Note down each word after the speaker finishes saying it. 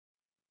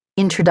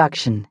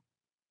Introduction.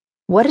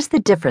 What is the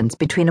difference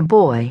between a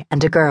boy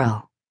and a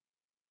girl?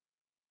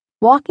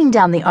 Walking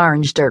down the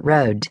orange dirt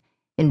road,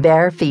 in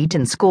bare feet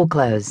and school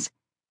clothes,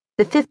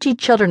 the 50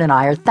 children and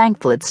I are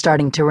thankful it's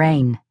starting to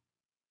rain.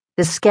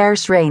 The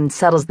scarce rain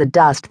settles the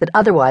dust that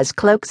otherwise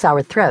cloaks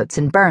our throats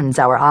and burns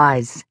our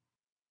eyes.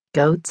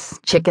 Goats,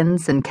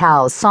 chickens, and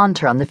cows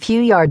saunter on the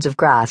few yards of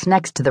grass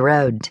next to the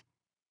road.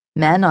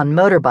 Men on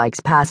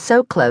motorbikes pass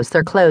so close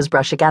their clothes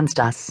brush against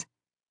us.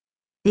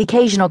 The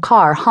occasional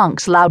car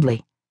honks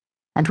loudly,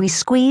 and we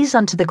squeeze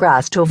onto the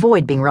grass to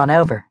avoid being run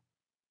over.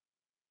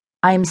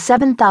 I am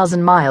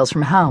 7,000 miles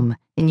from home,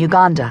 in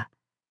Uganda,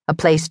 a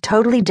place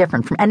totally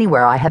different from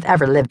anywhere I have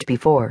ever lived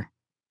before.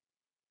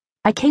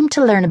 I came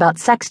to learn about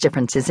sex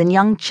differences in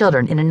young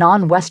children in a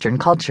non-Western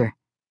culture.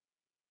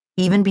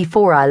 Even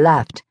before I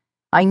left,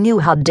 I knew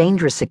how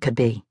dangerous it could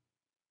be.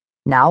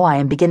 Now I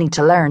am beginning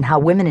to learn how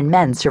women and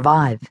men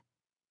survive.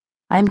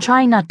 I am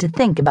trying not to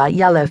think about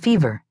yellow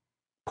fever,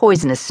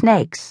 poisonous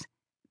snakes,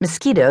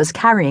 mosquitoes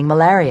carrying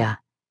malaria,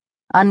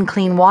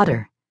 unclean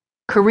water,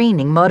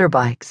 careening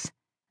motorbikes,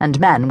 and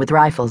men with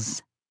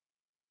rifles.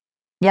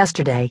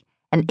 Yesterday,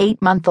 an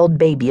 8-month-old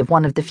baby of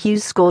one of the few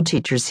school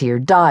teachers here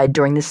died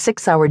during the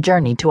 6-hour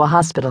journey to a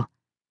hospital.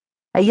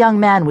 A young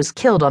man was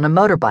killed on a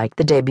motorbike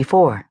the day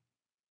before.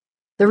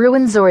 The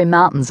Ruwenzori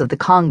Mountains of the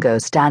Congo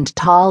stand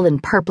tall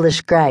and purplish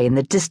gray in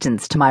the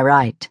distance to my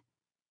right.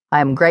 I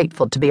am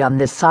grateful to be on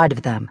this side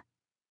of them.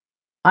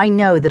 I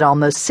know that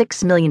almost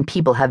 6 million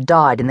people have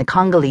died in the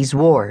Congolese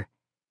War,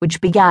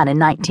 which began in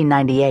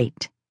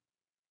 1998.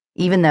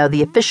 Even though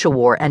the official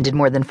war ended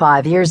more than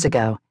 5 years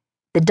ago,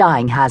 the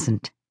dying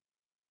hasn't.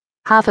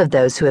 Half of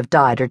those who have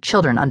died are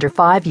children under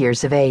 5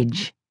 years of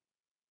age.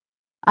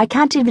 I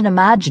can't even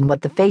imagine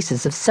what the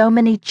faces of so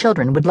many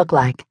children would look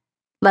like,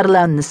 let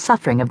alone the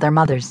suffering of their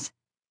mothers.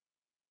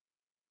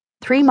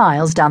 3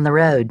 miles down the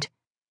road,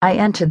 I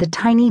enter the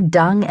tiny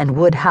dung and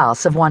wood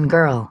house of one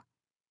girl.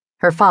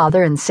 Her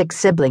father and 6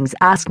 siblings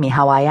ask me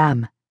how I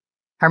am.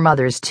 Her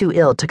mother is too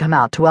ill to come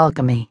out to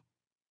welcome me.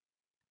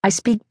 I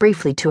speak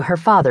briefly to her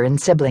father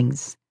and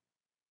siblings.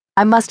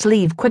 I must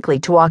leave quickly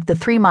to walk the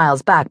 3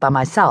 miles back by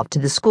myself to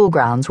the school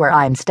grounds where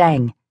I am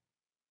staying.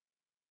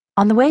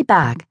 On the way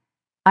back,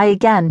 I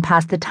again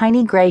pass the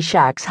tiny gray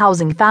shacks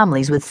housing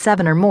families with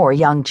 7 or more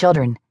young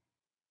children.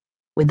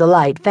 With the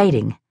light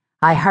fading,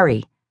 I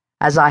hurry,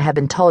 as I have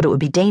been told it would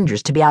be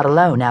dangerous to be out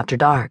alone after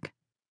dark.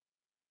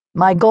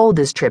 My goal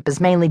this trip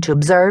is mainly to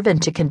observe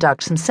and to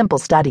conduct some simple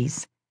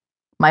studies.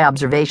 My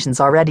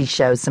observations already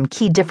show some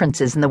key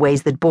differences in the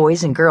ways that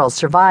boys and girls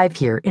survive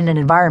here in an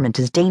environment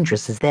as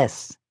dangerous as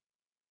this.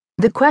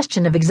 The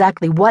question of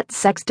exactly what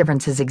sex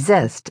differences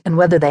exist and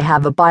whether they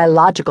have a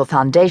biological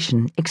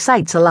foundation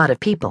excites a lot of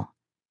people.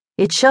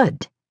 It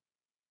should.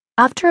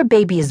 After a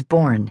baby is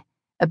born,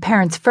 a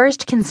parent's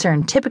first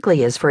concern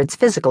typically is for its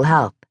physical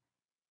health.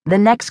 The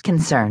next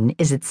concern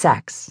is its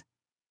sex.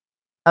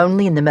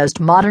 Only in the most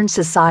modern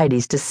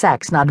societies does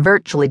sex not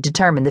virtually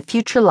determine the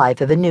future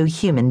life of a new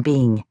human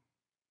being.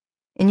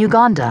 In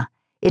Uganda,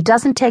 it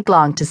doesn't take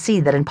long to see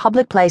that in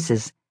public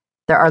places,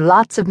 there are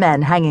lots of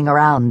men hanging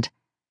around.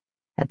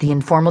 At the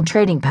informal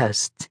trading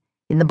posts,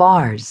 in the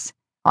bars,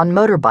 on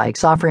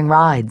motorbikes offering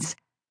rides,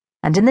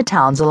 and in the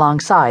towns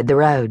alongside the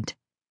road.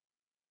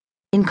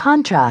 In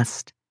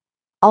contrast,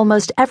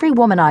 almost every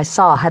woman I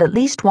saw had at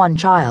least one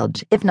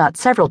child, if not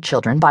several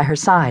children, by her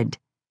side.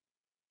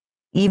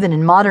 Even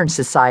in modern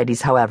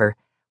societies, however,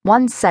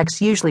 one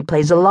sex usually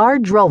plays a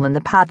large role in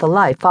the path a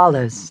life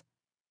follows.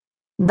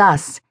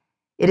 Thus,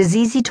 it is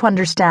easy to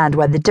understand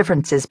why the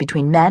differences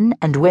between men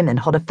and women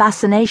hold a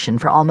fascination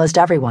for almost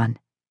everyone.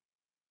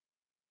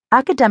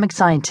 Academic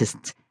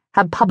scientists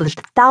have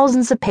published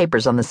thousands of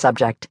papers on the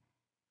subject,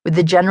 with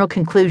the general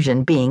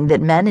conclusion being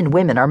that men and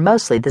women are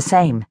mostly the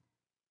same,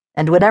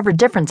 and whatever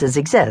differences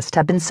exist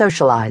have been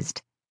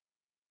socialized.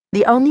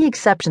 The only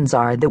exceptions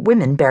are that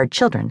women bear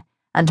children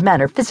and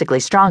men are physically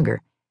stronger,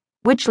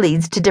 which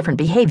leads to different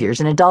behaviors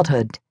in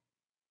adulthood.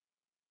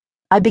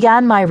 I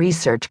began my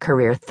research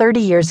career 30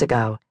 years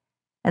ago,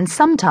 and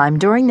sometime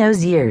during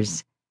those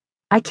years,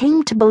 I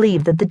came to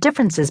believe that the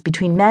differences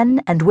between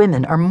men and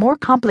women are more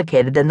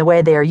complicated than the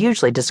way they are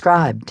usually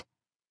described.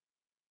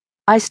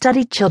 I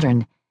study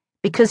children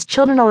because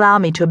children allow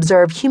me to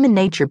observe human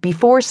nature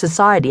before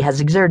society has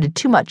exerted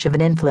too much of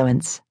an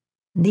influence.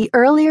 The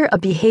earlier a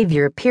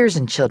behavior appears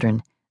in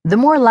children, the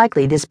more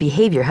likely this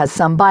behavior has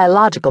some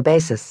biological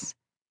basis.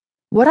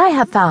 What I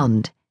have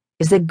found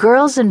is that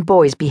girls and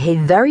boys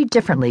behave very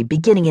differently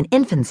beginning in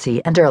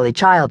infancy and early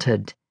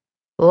childhood,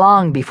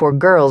 long before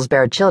girls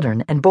bear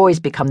children and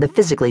boys become the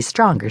physically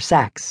stronger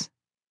sex.